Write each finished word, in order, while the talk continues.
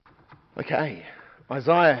Okay,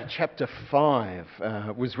 Isaiah chapter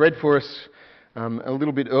 5 was read for us a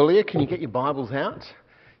little bit earlier. Can you get your Bibles out?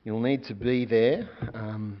 You'll need to be there.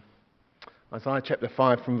 Isaiah chapter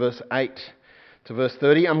 5 from verse 8 to verse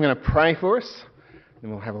 30. I'm going to pray for us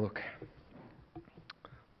and we'll have a look.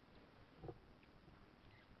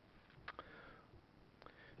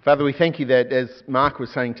 Father, we thank you that, as Mark was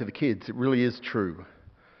saying to the kids, it really is true.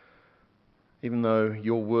 Even though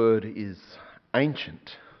your word is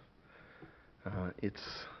ancient, it's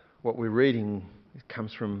what we're reading. It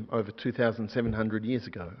comes from over 2,700 years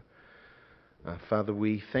ago. Father,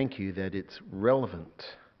 we thank you that it's relevant,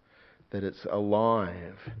 that it's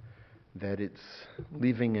alive, that it's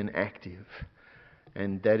living and active,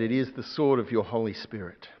 and that it is the sword of your Holy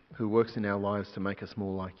Spirit who works in our lives to make us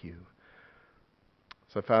more like you.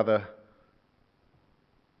 So, Father,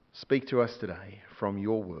 speak to us today from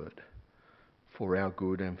your word for our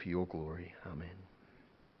good and for your glory. Amen.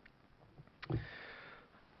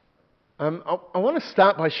 I want to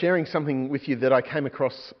start by sharing something with you that I came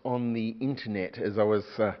across on the internet as I was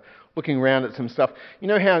looking around at some stuff. You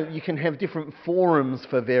know how you can have different forums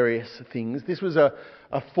for various things? This was a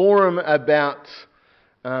forum about,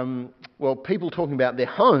 people talking about their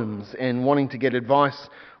homes and wanting to get advice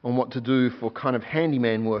on what to do for kind of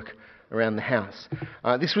handyman work around the house.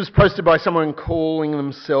 This was posted by someone calling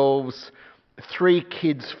themselves 3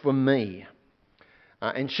 Kids for Me.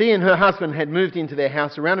 And she and her husband had moved into their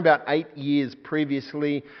house around about 8 years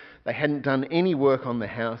previously. They hadn't done any work on the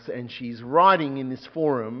house, and she's writing in this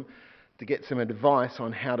forum to get some advice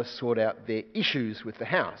on how to sort out their issues with the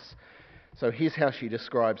house. So here's how she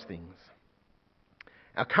describes things.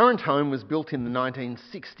 Our current home was built in the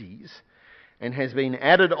 1960s and has been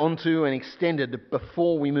added onto and extended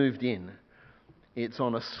before we moved in. It's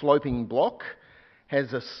on a sloping block,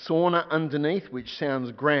 has a sauna underneath, which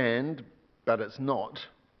sounds grand, but it's not.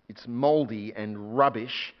 It's mouldy and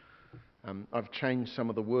rubbish. I've changed some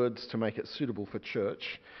of the words to make it suitable for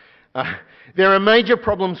church. There are major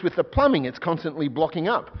problems with the plumbing. It's constantly blocking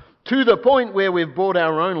up, to the point where we've bought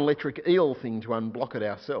our own electric eel thing to unblock it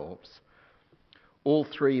ourselves. All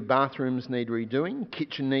 3 bathrooms need redoing,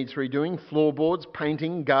 kitchen needs redoing, floorboards,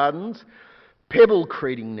 painting, gardens,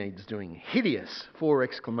 pebble-creting needs doing. Hideous, 4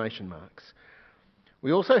 exclamation marks.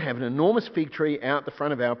 We also have an enormous fig tree out the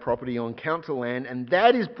front of our property on council land, and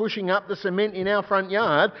that is pushing up the cement in our front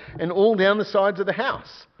yard and all down the sides of the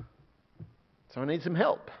house. So I need some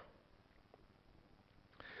help.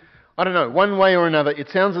 I don't know, one way or another, it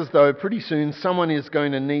sounds as though pretty soon someone is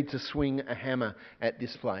going to need to swing a hammer at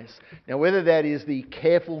this place. Now, whether that is the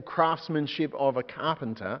careful craftsmanship of a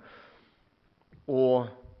carpenter or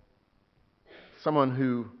someone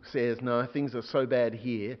who says, no, things are so bad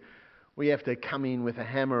here, we have to come in with a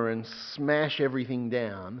hammer and smash everything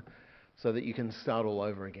down so that you can start all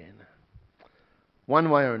over again. One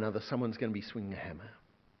way or another, someone's going to be swinging a hammer.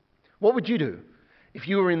 What would you do if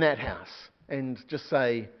you were in that house and just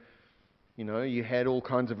say, you had all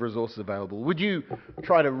kinds of resources available? Would you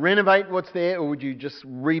try to renovate what's there, or would you just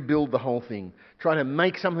rebuild the whole thing? Try to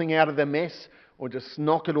make something out of the mess, or just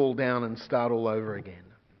knock it all down and start all over again?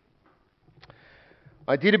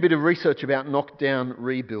 I did a bit of research about knockdown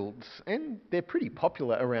rebuilds, and they're pretty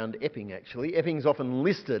popular around Epping, actually. Epping's often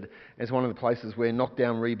listed as one of the places where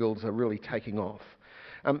knockdown rebuilds are really taking off.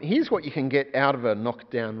 Here's what you can get out of a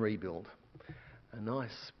knockdown rebuild. A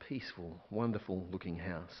nice, peaceful, wonderful-looking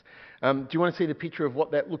house. Do you want to see the picture of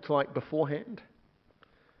what that looked like beforehand?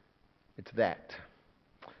 It's that.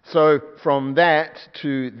 So, from that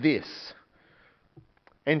to this.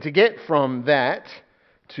 And to get from that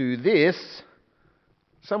to this,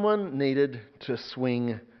 someone needed to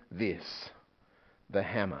swing this, the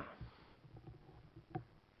hammer.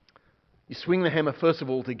 You swing the hammer, first of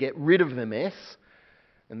all, to get rid of the mess,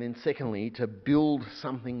 and then secondly, to build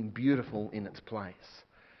something beautiful in its place.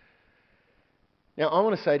 Now, I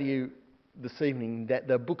want to say to you this evening that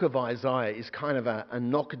the book of Isaiah is kind of a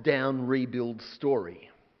knock-down rebuild story.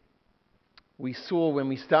 We saw when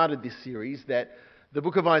we started this series that the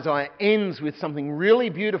book of Isaiah ends with something really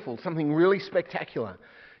beautiful, something really spectacular.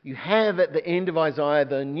 You have at the end of Isaiah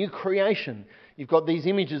the new creation. You've got these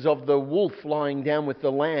images of the wolf lying down with the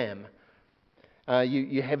lamb.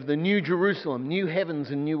 You have the new Jerusalem, new heavens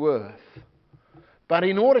and new earth. But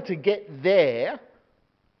in order to get there,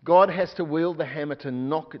 God has to wield the hammer to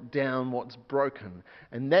knock down what's broken.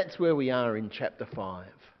 And that's where we are in chapter 5.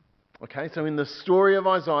 Okay, so in the story of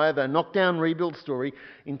Isaiah, the knockdown rebuild story,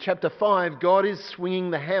 in chapter 5, God is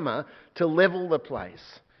swinging the hammer to level the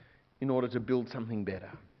place in order to build something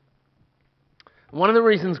better. One of the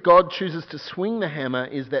reasons God chooses to swing the hammer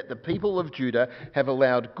is that the people of Judah have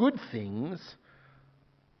allowed good things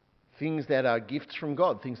things that are gifts from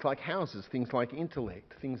God, things like houses, things like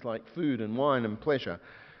intellect, things like food and wine and pleasure.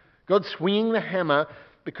 God's swinging the hammer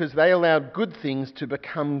because they allowed good things to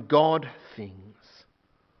become God things.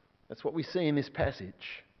 That's what we see in this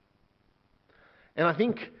passage. And I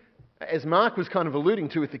think, as Mark was kind of alluding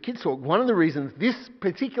to with the kids' talk, one of the reasons this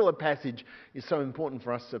particular passage is so important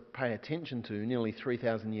for us to pay attention to nearly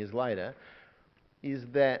 3,000 years later is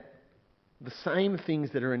that the same things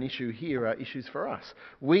that are an issue here are issues for us.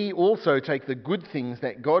 We also take the good things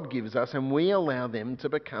that God gives us and we allow them to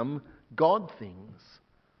become God things.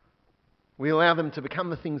 We allow them to become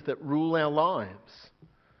the things that rule our lives.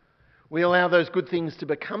 We allow those good things to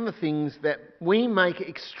become the things that we make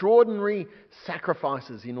extraordinary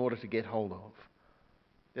sacrifices in order to get hold of.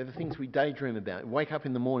 They're the things we daydream about, wake up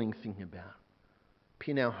in the morning thinking about,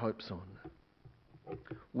 pin our hopes on.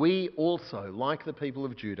 We also, like the people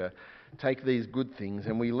of Judah, take these good things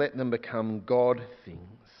and we let them become God things.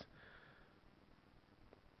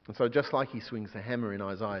 And so just like he swings the hammer in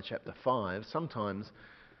Isaiah chapter 5, sometimes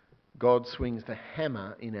God swings the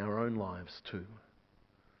hammer in our own lives too,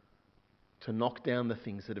 to knock down the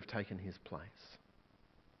things that have taken his place.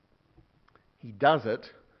 He does it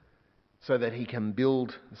so that he can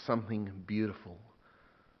build something beautiful,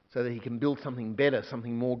 so that he can build something better,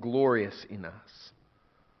 something more glorious in us.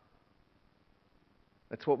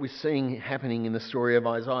 That's what we're seeing happening in the story of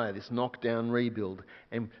Isaiah, this knock-down rebuild.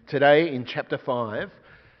 And today in chapter 5,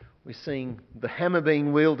 we're seeing the hammer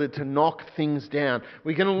being wielded to knock things down.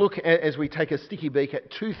 We're going to look at, as we take a sticky beak,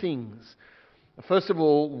 at two things. First of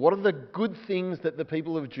all, what are the good things that the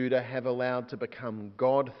people of Judah have allowed to become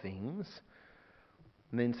God things?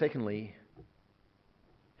 And then secondly,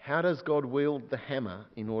 how does God wield the hammer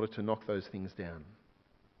in order to knock those things down?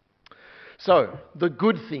 So, the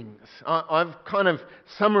good things. I've kind of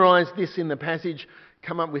summarised this in the passage,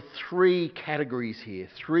 come up with three categories here.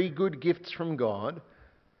 Three good gifts from God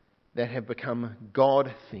that have become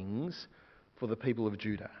God things for the people of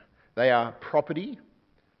Judah. They are property,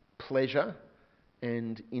 pleasure,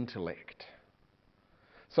 and intellect.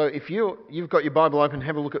 So if you've got your Bible open,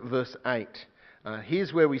 have a look at verse 8.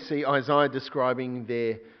 Here's where we see Isaiah describing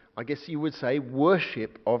their, I guess you would say,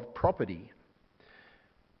 worship of property.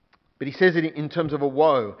 But he says it in terms of a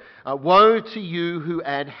woe. Woe to you who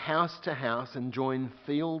add house to house and join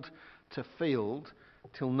field to field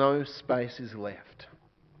till no space is left.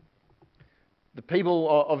 The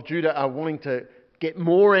people of Judah are wanting to get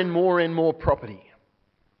more and more and more property.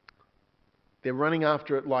 They're running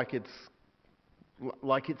after it like it's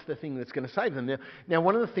the thing that's going to save them. Now,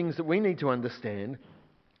 one of the things that we need to understand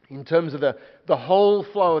in terms of the whole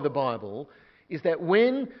flow of the Bible is that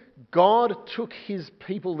when God took his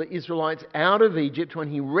people, the Israelites, out of Egypt, when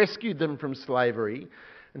he rescued them from slavery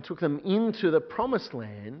and took them into the promised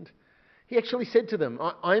land, he actually said to them,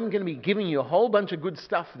 I'm going to be giving you a whole bunch of good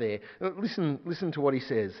stuff there. Listen to what he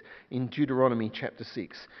says in Deuteronomy chapter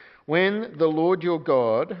 6. When the Lord your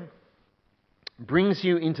God brings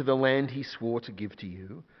you into the land he swore to give to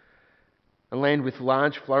you, a land with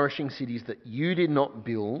large flourishing cities that you did not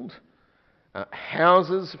build,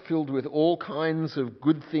 houses filled with all kinds of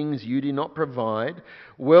good things you did not provide,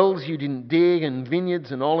 wells you didn't dig, and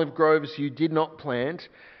vineyards and olive groves you did not plant.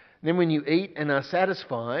 Then when you eat and are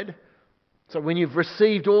satisfied, so when you've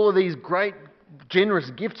received all of these great, generous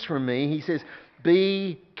gifts from me, he says,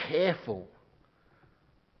 be careful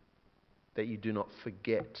that you do not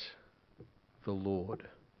forget the Lord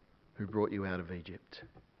who brought you out of Egypt,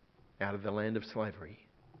 out of the land of slavery.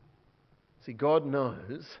 See, God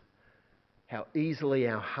knows how easily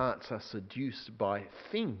our hearts are seduced by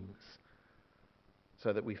things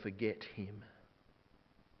so that we forget him.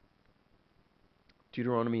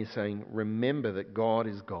 Deuteronomy is saying, remember that God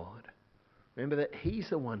is God. Remember that he's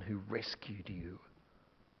the one who rescued you.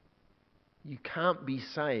 You can't be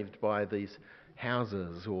saved by these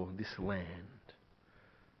houses or this land.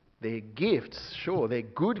 They're gifts, sure, they're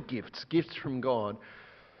good gifts, gifts from God.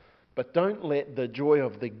 But don't let the joy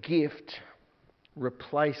of the gift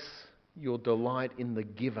replace your delight in the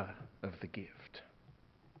giver of the gift.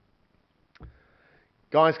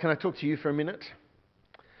 Guys, can I talk to you for a minute?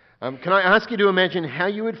 Can I ask you to imagine how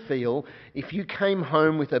you would feel if you came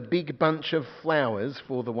home with a big bunch of flowers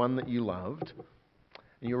for the one that you loved,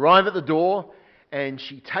 and you arrive at the door and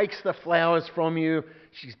she takes the flowers from you,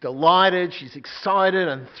 she's delighted, she's excited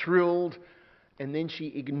and thrilled, and then she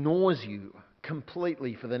ignores you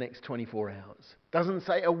completely for the next 24 hours. Doesn't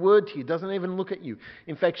say a word to you, doesn't even look at you.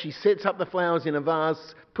 In fact, she sets up the flowers in a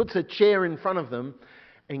vase, puts a chair in front of them,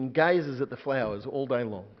 and gazes at the flowers all day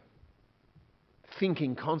long,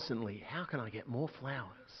 thinking constantly, how can I get more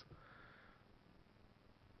flowers?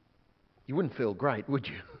 You wouldn't feel great, would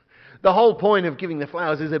you? The whole point of giving the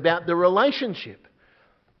flowers is about the relationship,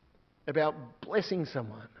 about blessing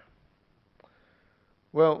someone.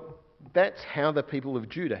 Well, that's how the people of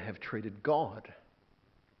Judah have treated God.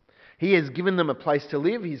 He has given them a place to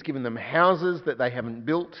live. He's given them houses that they haven't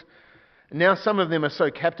built. And now some of them are so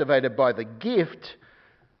captivated by the gift,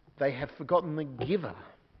 they have forgotten the giver.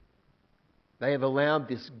 They have allowed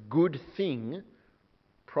this good thing,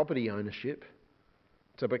 property ownership,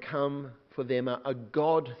 to become for them a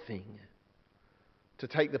God thing. To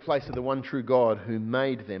take the place of the one true God who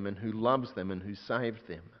made them and who loves them and who saved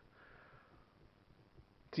them.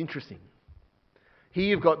 It's interesting. Here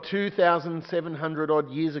you've got 2,700 odd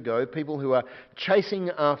years ago, people who are chasing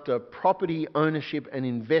after property ownership and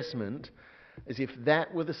investment as if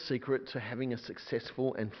that were the secret to having a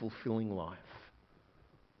successful and fulfilling life.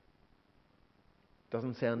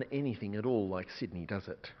 Doesn't sound anything at all like Sydney, does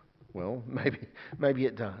it? Well, maybe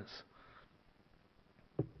it does.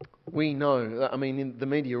 We know, in the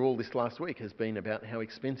media all this last week has been about how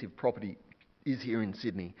expensive property is here in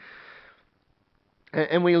Sydney.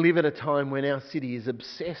 And we live at a time when our city is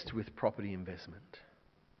obsessed with property investment.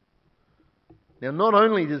 Now, not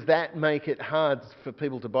only does that make it hard for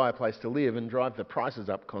people to buy a place to live and drive the prices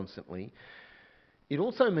up constantly, it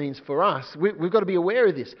also means for us, we've got to be aware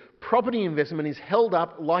of this. Property investment is held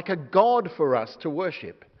up like a god for us to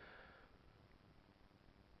worship.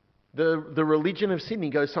 The religion of Sydney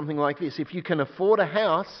goes something like this. If you can afford a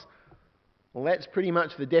house, well, that's pretty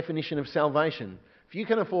much the definition of salvation. If you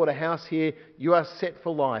can afford a house here, you are set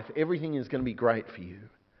for life. Everything is going to be great for you.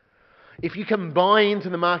 If you can buy into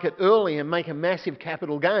the market early and make a massive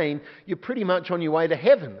capital gain, you're pretty much on your way to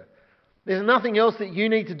heaven. There's nothing else that you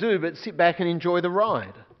need to do but sit back and enjoy the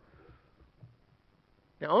ride.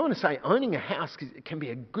 Now, I want to say owning a house can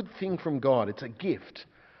be a good thing from God. It's a gift.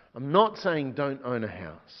 I'm not saying don't own a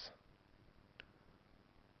house.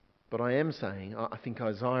 But I am saying, I think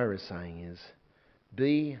Isaiah is saying is,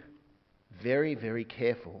 be very, very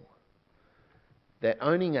careful that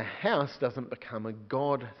owning a house doesn't become a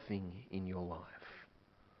God thing in your life.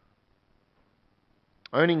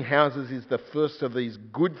 Owning houses is the first of these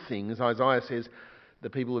good things Isaiah says the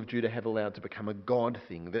people of Judah have allowed to become a God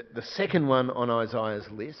thing. The second one on Isaiah's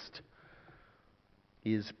list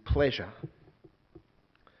is pleasure.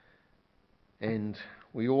 And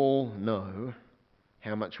we all know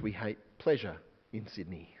how much we hate pleasure in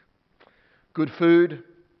Sydney. Good food,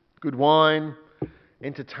 good wine,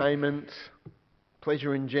 entertainment,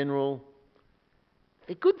 pleasure in general.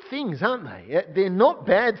 They're good things, aren't they? They're not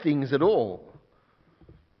bad things at all.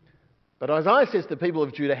 But Isaiah says the people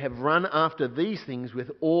of Judah have run after these things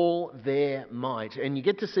with all their might. And you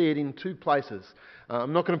get to see it in two places.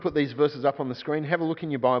 I'm not going to put these verses up on the screen. Have a look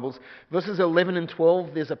in your Bibles. Verses 11 and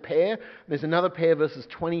 12, there's a pair. There's another pair, verses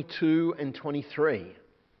 22 and 23.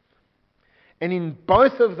 And in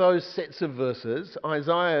both of those sets of verses,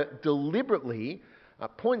 Isaiah deliberately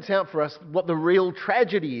points out for us what the real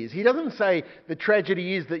tragedy is. He doesn't say the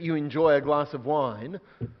tragedy is that you enjoy a glass of wine,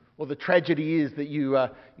 or the tragedy is that you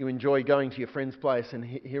enjoy going to your friend's place and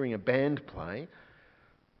hearing a band play.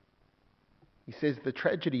 He says the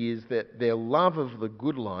tragedy is that their love of the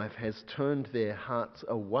good life has turned their hearts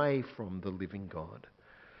away from the living God.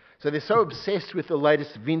 So they're so obsessed with the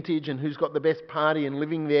latest vintage and who's got the best party and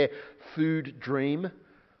living their food dream.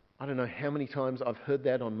 I don't know how many times I've heard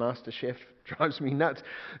that on MasterChef. Drives me nuts.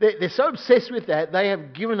 They're so obsessed with that, they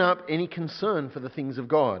have given up any concern for the things of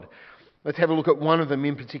God. Let's have a look at one of them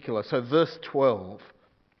in particular. So verse 12.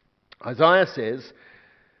 Isaiah says,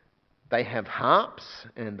 they have harps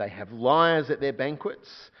and they have lyres at their banquets.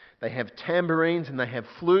 They have tambourines and they have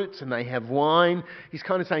flutes and they have wine. He's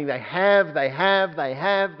kind of saying they have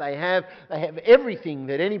everything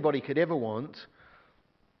that anybody could ever want,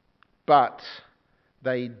 but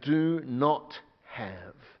they do not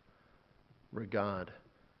have regard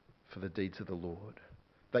for the deeds of the Lord.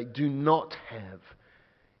 They do not have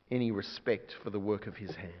any respect for the work of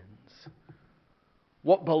his hands.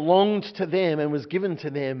 What belonged to them and was given to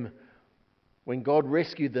them when God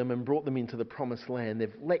rescued them and brought them into the promised land,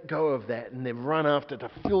 they've let go of that and they've run after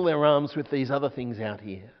to fill their arms with these other things out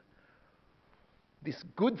here. This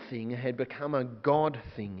good thing had become a God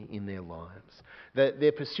thing in their lives.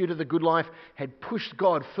 Their pursuit of the good life had pushed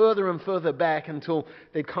God further and further back until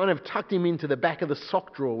they'd kind of tucked him into the back of the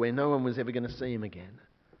sock drawer where no one was ever going to see him again.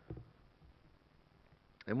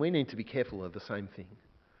 And we need to be careful of the same thing.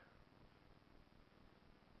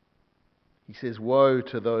 He says, woe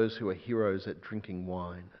to those who are heroes at drinking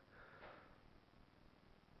wine.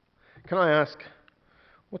 Can I ask,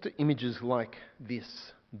 what do images like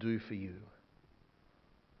this do for you?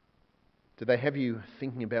 Do they have you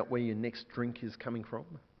thinking about where your next drink is coming from?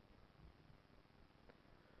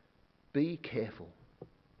 Be careful.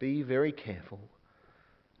 Be very careful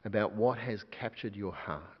about what has captured your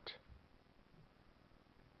heart.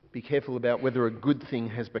 Be careful about whether a good thing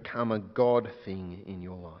has become a God thing in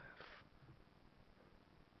your life.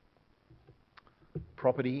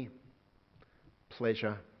 Property,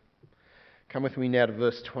 pleasure. Come with me now to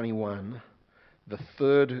verse 21. The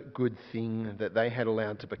third good thing that they had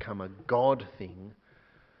allowed to become a God thing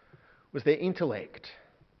was their intellect.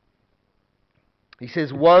 He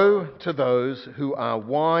says, "Woe to those who are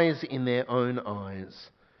wise in their own eyes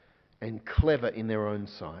and clever in their own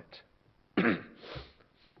sight."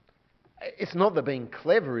 It's not that being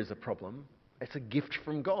clever is a problem. It's a gift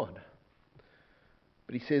from God.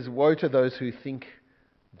 But he says, woe to those who think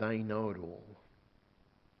they know it all.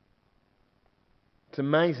 It's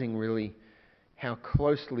amazing, really, how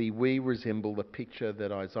closely we resemble the picture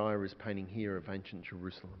that Isaiah is painting here of ancient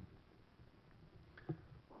Jerusalem.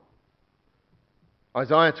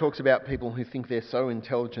 Isaiah talks about people who think they're so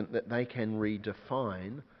intelligent that they can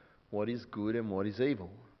redefine what is good and what is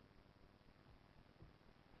evil.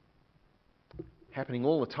 Happening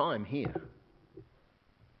all the time here.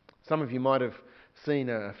 Some of you might have seen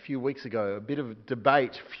a few weeks ago a bit of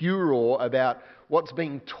debate, furor about what's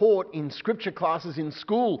being taught in scripture classes in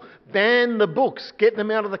school. Ban the books, get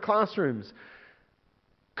them out of the classrooms.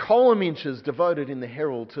 Column inches devoted in the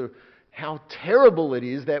Herald to how terrible it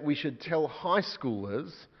is that we should tell high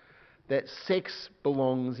schoolers that sex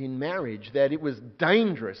belongs in marriage, that it was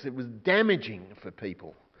dangerous, it was damaging for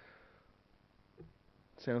people.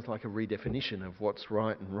 Sounds like a redefinition of what's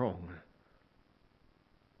right and wrong.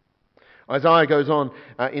 Isaiah goes on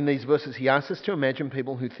in these verses. He asks us to imagine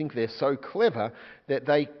people who think they're so clever that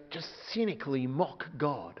they just cynically mock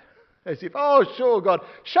God. As if, oh, sure, God,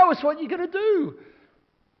 show us what you're going to do.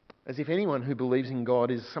 As if anyone who believes in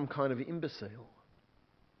God is some kind of imbecile.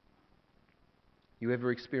 You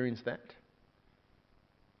ever experienced that?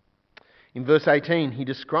 In verse 18, he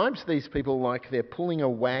describes these people like they're pulling a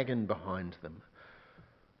wagon behind them.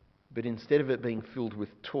 But instead of it being filled with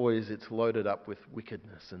toys, it's loaded up with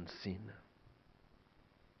wickedness and sin.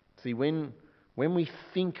 See, when we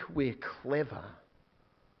think we're clever,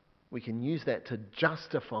 we can use that to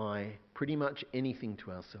justify pretty much anything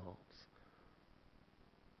to ourselves.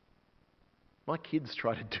 My kids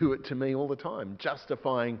try to do it to me all the time,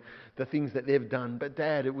 justifying the things that they've done. But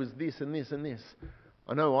Dad, it was this and this and this.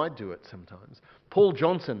 I know I do it sometimes. Paul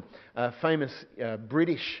Johnson, a famous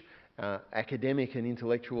British academic and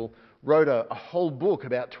intellectual, wrote a whole book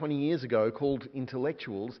about 20 years ago called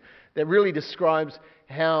Intellectuals that really describes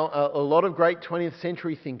how a lot of great 20th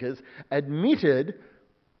century thinkers admitted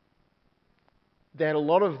that a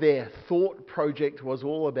lot of their thought project was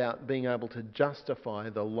all about being able to justify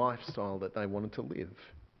the lifestyle that they wanted to live.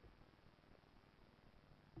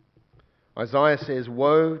 Isaiah says,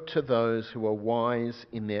 woe to those who are wise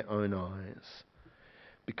in their own eyes,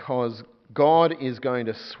 because God is going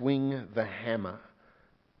to swing the hammer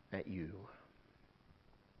at you.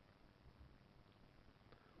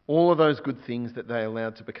 All of those good things that they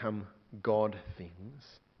allowed to become God things,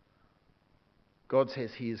 God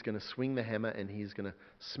says he is going to swing the hammer and he is going to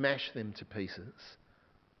smash them to pieces.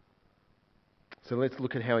 So let's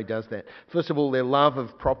look at how he does that. First of all, their love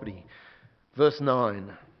of property. Verse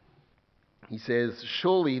 9, he says,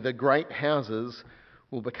 surely the great houses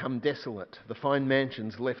will become desolate, the fine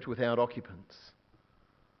mansions left without occupants.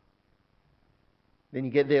 Then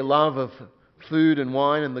you get their love of food and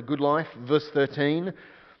wine and the good life. Verse 13,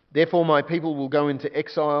 therefore my people will go into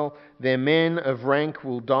exile, their men of rank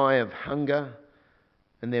will die of hunger,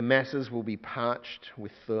 and their masses will be parched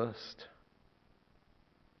with thirst.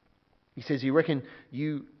 He says, you reckon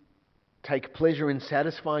you take pleasure in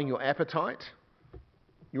satisfying your appetite?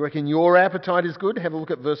 You reckon your appetite is good? Have a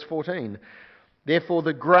look at verse 14. Therefore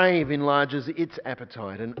the grave enlarges its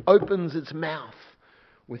appetite and opens its mouth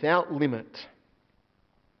without limit.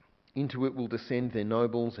 Into it will descend their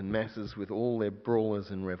nobles and masses with all their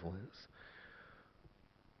brawlers and revellers.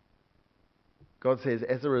 God says,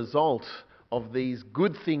 as a result of these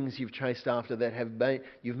good things you've chased after that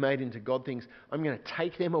you've made into God things, I'm going to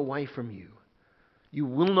take them away from you. You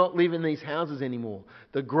will not live in these houses anymore.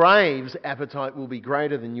 The grave's appetite will be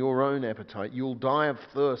greater than your own appetite. You'll die of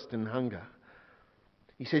thirst and hunger.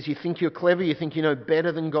 He says, you think you're clever, you think you know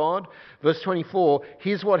better than God? Verse 24,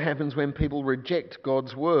 here's what happens when people reject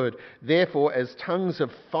God's word. Therefore, as tongues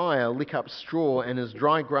of fire lick up straw and as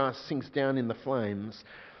dry grass sinks down in the flames,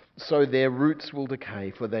 so their roots will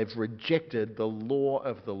decay, for they've rejected the law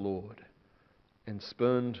of the Lord and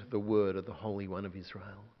spurned the word of the Holy One of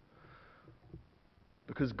Israel.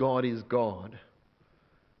 Because God is God,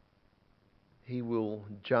 he will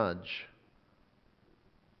judge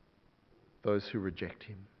those who reject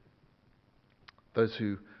him, those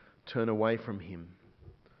who turn away from him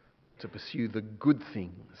to pursue the good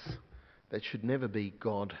things that should never be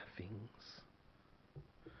God things.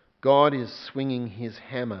 God is swinging his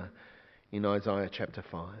hammer in Isaiah chapter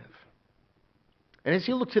 5. And as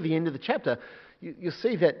you look to the end of the chapter, you'll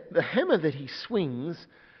see that the hammer that he swings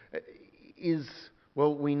is,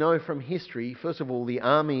 well, we know from history, first of all, the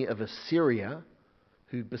army of Assyria,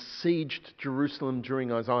 who besieged Jerusalem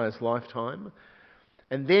during Isaiah's lifetime.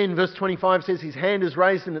 And then verse 25 says his hand is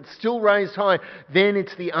raised and it's still raised high. Then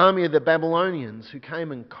it's the army of the Babylonians who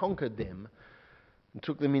came and conquered them and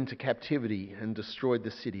took them into captivity and destroyed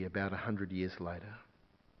the city about 100 years later.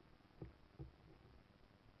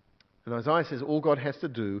 And Isaiah says all God has to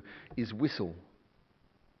do is whistle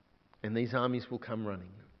and these armies will come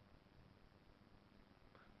running.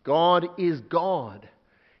 God is God.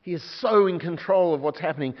 He is so in control of what's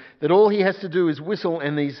happening that all he has to do is whistle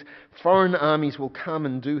and these foreign armies will come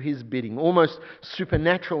and do his bidding, almost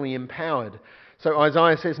supernaturally empowered. So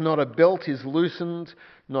Isaiah says, not a belt is loosened,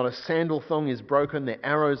 not a sandal thong is broken, their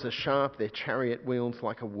arrows are sharp, their chariot wheels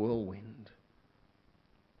like a whirlwind.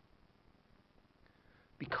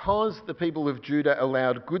 Because the people of Judah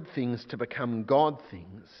allowed good things to become God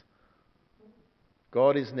things,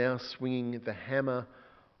 God is now swinging the hammer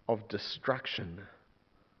of destruction.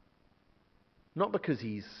 Not because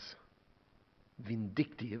he's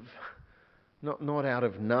vindictive, not out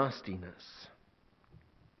of nastiness.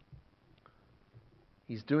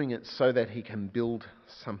 He's doing it so that he can build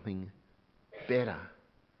something better,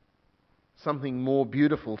 something more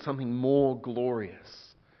beautiful, something more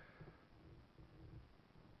glorious.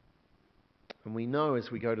 And we know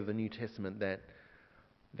as we go to the New Testament that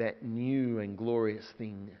that new and glorious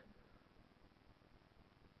thing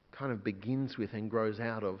kind of begins with and grows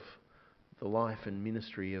out of the life and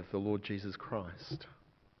ministry of the Lord Jesus Christ.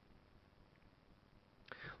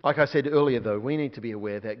 Like I said earlier, though, we need to be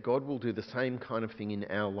aware that God will do the same kind of thing in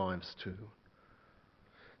our lives too.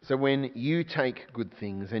 So when you take good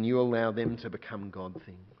things and you allow them to become God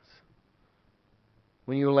things,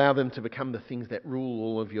 when you allow them to become the things that rule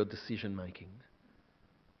all of your decision making,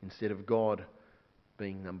 instead of God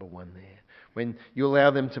being number one there, when you allow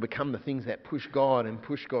them to become the things that push God and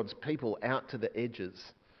push God's people out to the edges,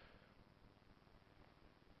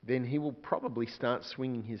 then he will probably start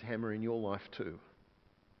swinging his hammer in your life too.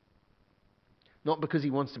 Not because he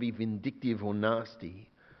wants to be vindictive or nasty,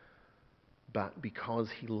 but because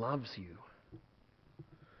he loves you.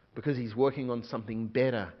 Because he's working on something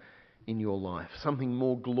better in your life, something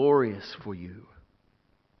more glorious for you.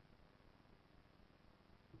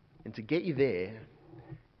 And to get you there,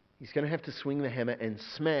 he's going to have to swing the hammer and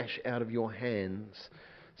smash out of your hands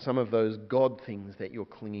some of those God things that you're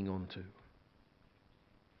clinging on to.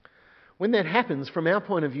 When that happens, from our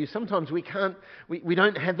point of view, sometimes we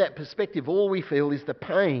don't have that perspective. All we feel is the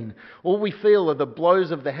pain. All we feel are the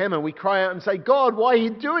blows of the hammer. We cry out and say, God, why are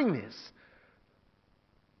you doing this?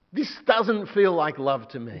 This doesn't feel like love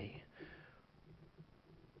to me.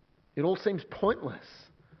 It all seems pointless.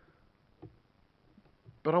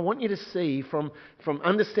 But I want you to see from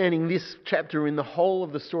understanding this chapter in the whole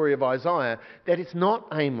of the story of Isaiah that it's not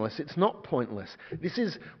aimless, it's not pointless.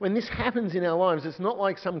 When this happens in our lives, it's not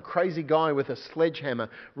like some crazy guy with a sledgehammer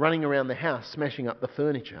running around the house smashing up the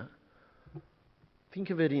furniture.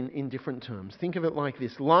 Think of it in different terms. Think of it like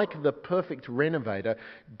this. Like the perfect renovator,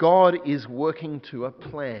 God is working to a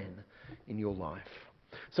plan in your life.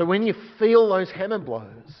 So when you feel those hammer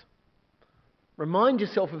blows, remind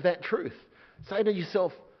yourself of that truth. Say to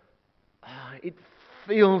yourself, it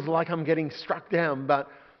feels like I'm getting struck down, but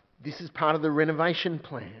this is part of the renovation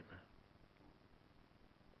plan.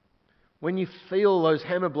 When you feel those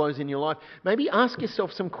hammer blows in your life, maybe ask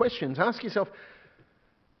yourself some questions. Ask yourself,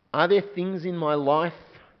 are there things in my life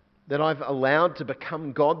that I've allowed to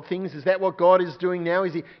become God things? Is that what God is doing now?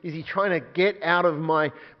 Is he trying to get out of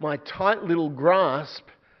my tight little grasp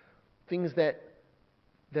things that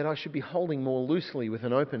I should be holding more loosely with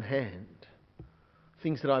an open hand?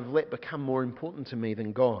 Things that I've let become more important to me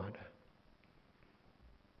than God.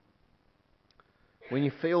 When you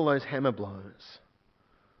feel those hammer blows,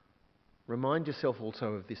 remind yourself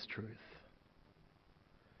also of this truth.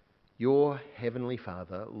 Your Heavenly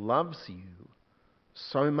Father loves you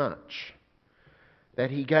so much that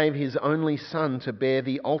he gave his only Son to bear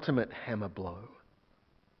the ultimate hammer blow.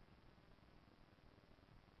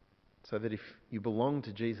 So that if you belong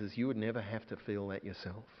to Jesus, you would never have to feel that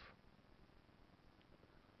yourself.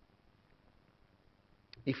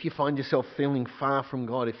 If you find yourself feeling far from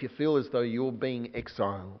God, if you feel as though you're being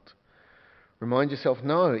exiled, remind yourself,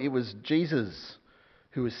 no, it was Jesus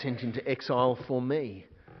who was sent into exile for me,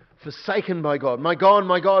 forsaken by God. My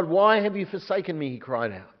God, why have you forsaken me?" he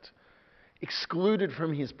cried out. Excluded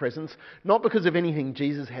from his presence, not because of anything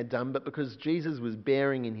Jesus had done, but because Jesus was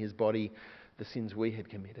bearing in his body the sins we had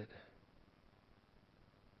committed.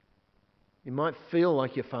 You might feel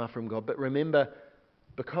like you're far from God, but remember,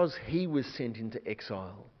 because he was sent into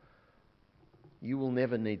exile, you will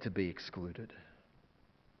never need to be excluded.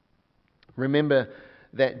 Remember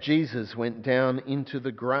that Jesus went down into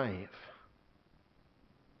the grave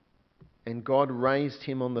and God raised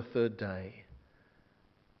him on the third day.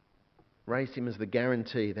 Raised him as the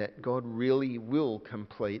guarantee that God really will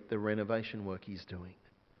complete the renovation work he's doing,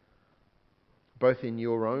 both in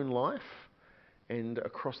your own life and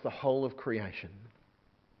across the whole of creation.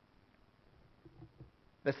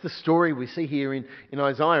 That's the story we see here in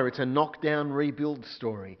Isaiah. It's a knock-down, rebuild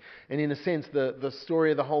story. And in a sense, the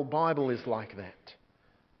story of the whole Bible is like that.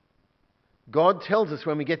 God tells us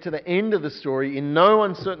when we get to the end of the story, in no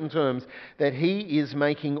uncertain terms, that he is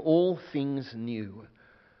making all things new.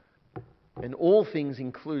 And all things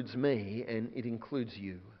includes me, and it includes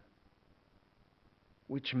you.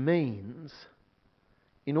 Which means,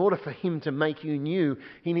 in order for him to make you new,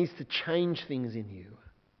 he needs to change things in you.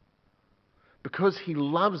 Because he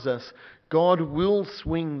loves us, God will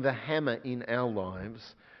swing the hammer in our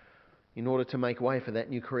lives in order to make way for that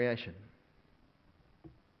new creation.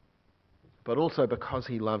 But also because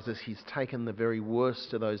he loves us, he's taken the very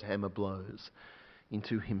worst of those hammer blows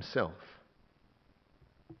into himself.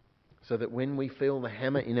 So that when we feel the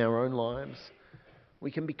hammer in our own lives,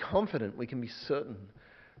 we can be confident, we can be certain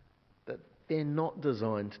that they're not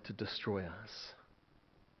designed to destroy us,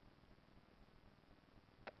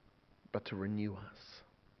 but to renew us.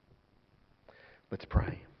 Let's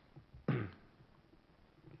pray.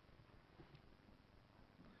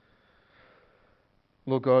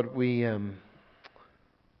 Lord God, we're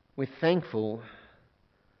thankful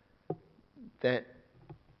that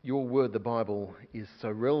your word, the Bible, is so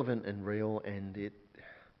relevant and real, and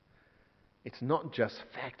it's not just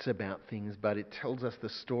facts about things, but it tells us the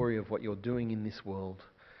story of what you're doing in this world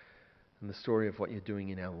and the story of what you're doing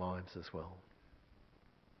in our lives as well.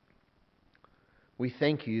 We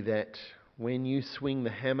thank you that when you swing the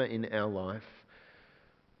hammer in our life,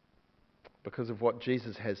 because of what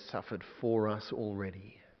Jesus has suffered for us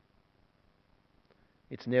already,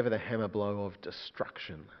 it's never the hammer blow of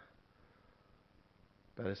destruction,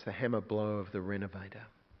 but it's the hammer blow of the renovator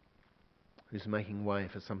who's making way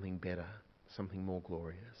for something better, something more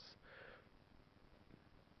glorious.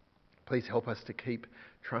 Please help us to keep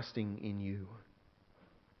trusting in you.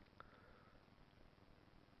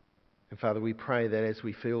 And Father, we pray that as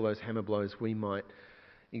we feel those hammer blows, we might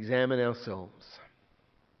examine ourselves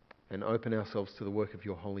and open ourselves to the work of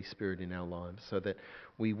your Holy Spirit in our lives, so that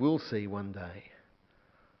we will see one day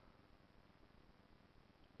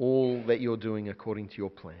all that you're doing according to your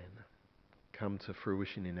plan come to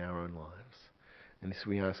fruition in our own lives. And this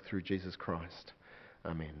we ask through Jesus Christ.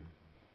 Amen.